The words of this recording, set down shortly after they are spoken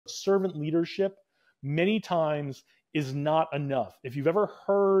Servant leadership many times is not enough. If you've ever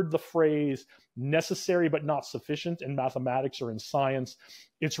heard the phrase necessary but not sufficient in mathematics or in science,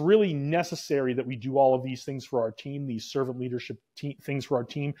 it's really necessary that we do all of these things for our team, these servant leadership things for our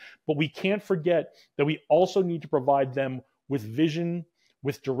team, but we can't forget that we also need to provide them with vision,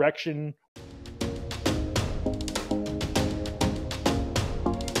 with direction.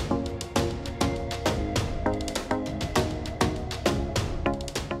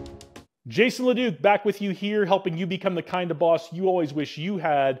 Jason LeDuc back with you here, helping you become the kind of boss you always wish you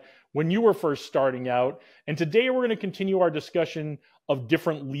had when you were first starting out. And today we're going to continue our discussion of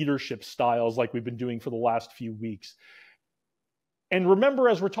different leadership styles like we've been doing for the last few weeks. And remember,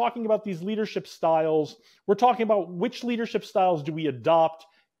 as we're talking about these leadership styles, we're talking about which leadership styles do we adopt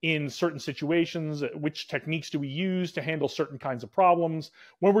in certain situations, which techniques do we use to handle certain kinds of problems.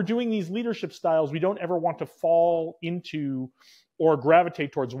 When we're doing these leadership styles, we don't ever want to fall into or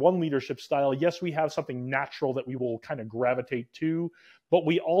gravitate towards one leadership style. Yes, we have something natural that we will kind of gravitate to, but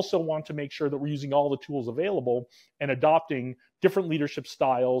we also want to make sure that we're using all the tools available and adopting different leadership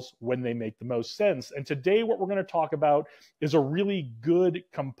styles when they make the most sense. And today what we're going to talk about is a really good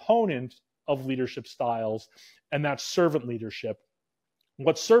component of leadership styles, and that's servant leadership.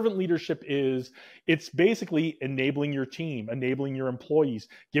 What servant leadership is, it's basically enabling your team, enabling your employees,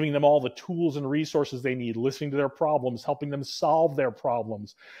 giving them all the tools and resources they need, listening to their problems, helping them solve their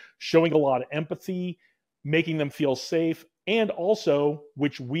problems, showing a lot of empathy, making them feel safe, and also,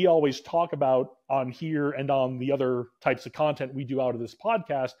 which we always talk about on here and on the other types of content we do out of this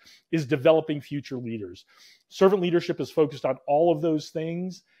podcast, is developing future leaders. Servant leadership is focused on all of those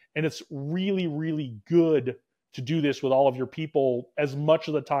things, and it's really, really good to do this with all of your people as much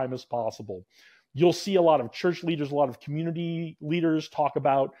of the time as possible. You'll see a lot of church leaders, a lot of community leaders talk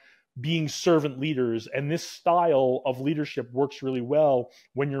about being servant leaders. And this style of leadership works really well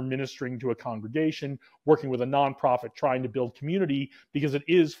when you're ministering to a congregation, working with a nonprofit, trying to build community, because it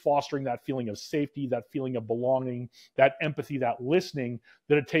is fostering that feeling of safety, that feeling of belonging, that empathy, that listening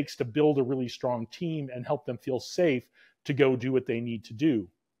that it takes to build a really strong team and help them feel safe to go do what they need to do.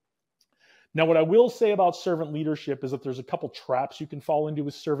 Now, what I will say about servant leadership is that there's a couple traps you can fall into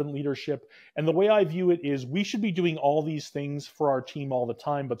with servant leadership. And the way I view it is we should be doing all these things for our team all the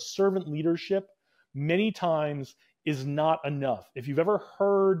time, but servant leadership many times is not enough. If you've ever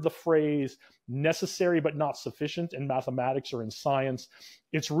heard the phrase necessary but not sufficient in mathematics or in science,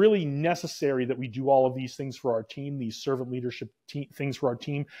 it's really necessary that we do all of these things for our team, these servant leadership things for our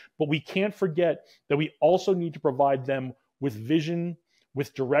team, but we can't forget that we also need to provide them with vision,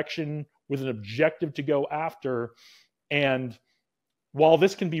 with direction, with an objective to go after. And while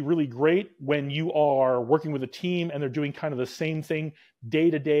this can be really great when you are working with a team and they're doing kind of the same thing day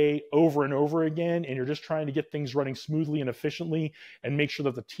to day over and over again, and you're just trying to get things running smoothly and efficiently and make sure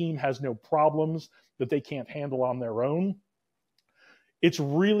that the team has no problems that they can't handle on their own, it's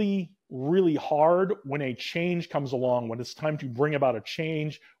really, really hard when a change comes along, when it's time to bring about a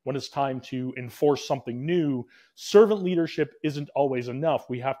change, when it's time to enforce something new. Servant leadership isn't always enough.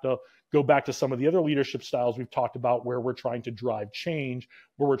 We have to go back to some of the other leadership styles we've talked about where we're trying to drive change,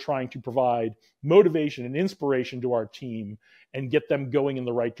 where we're trying to provide motivation and inspiration to our team and get them going in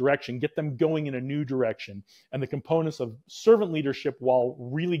the right direction, get them going in a new direction. And the components of servant leadership, while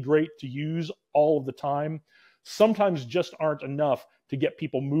really great to use all of the time, sometimes just aren't enough to get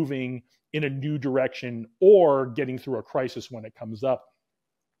people moving in a new direction or getting through a crisis when it comes up.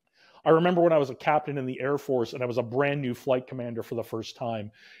 I remember when I was a captain in the Air Force and I was a brand new flight commander for the first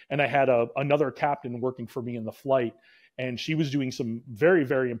time. And I had another captain working for me in the flight, and she was doing some very,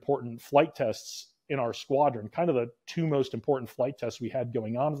 very important flight tests in our squadron, kind of the two most important flight tests we had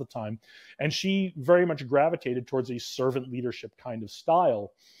going on at the time. And she very much gravitated towards a servant leadership kind of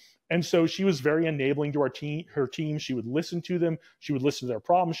style. And so she was very enabling to her team. She would listen to them. She would listen to their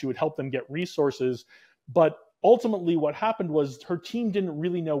problems. She would help them get resources. But ultimately what happened was her team didn't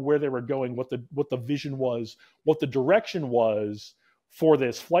really know where they were going, what the vision was, what the direction was for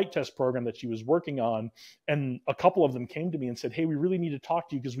this flight test program that she was working on. And a couple of them came to me and said, hey, we really need to talk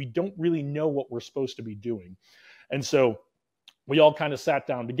to you because we don't really know what we're supposed to be doing. And so we all kind of sat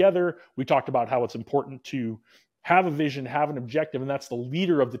down together. We talked about how it's important to have a vision, have an objective, and that's the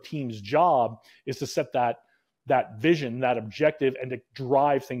leader of the team's job, is to set that vision, that objective, and to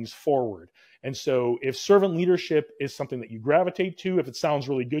drive things forward. And so if servant leadership is something that you gravitate to, if it sounds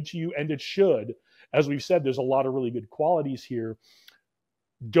really good to you, and it should, as we've said, there's a lot of really good qualities here,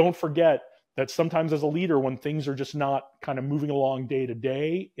 don't forget that sometimes as a leader, when things are just not kind of moving along day to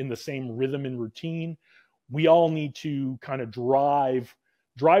day in the same rhythm and routine, we all need to kind of drive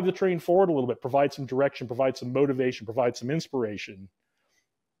the train forward a little bit, provide some direction, provide some motivation, provide some inspiration.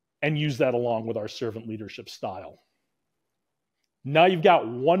 and use that along with our servant leadership style. Now you've got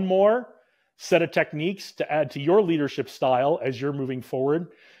one more set of techniques to add to your leadership style as you're moving forward.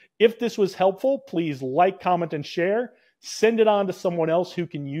 If this was helpful, please like, comment, and share. Send it on to someone else who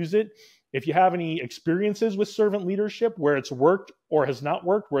can use it. If you have any experiences with servant leadership where it's worked or has not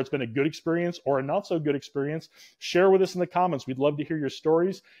worked, where it's been a good experience or a not so good experience, share with us in the comments. We'd love to hear your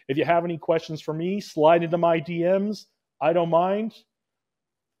stories. If you have any questions for me, slide into my DMs. I don't mind.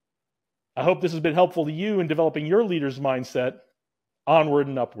 I hope this has been helpful to you in developing your leader's mindset. Onward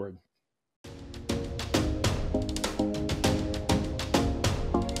and upward.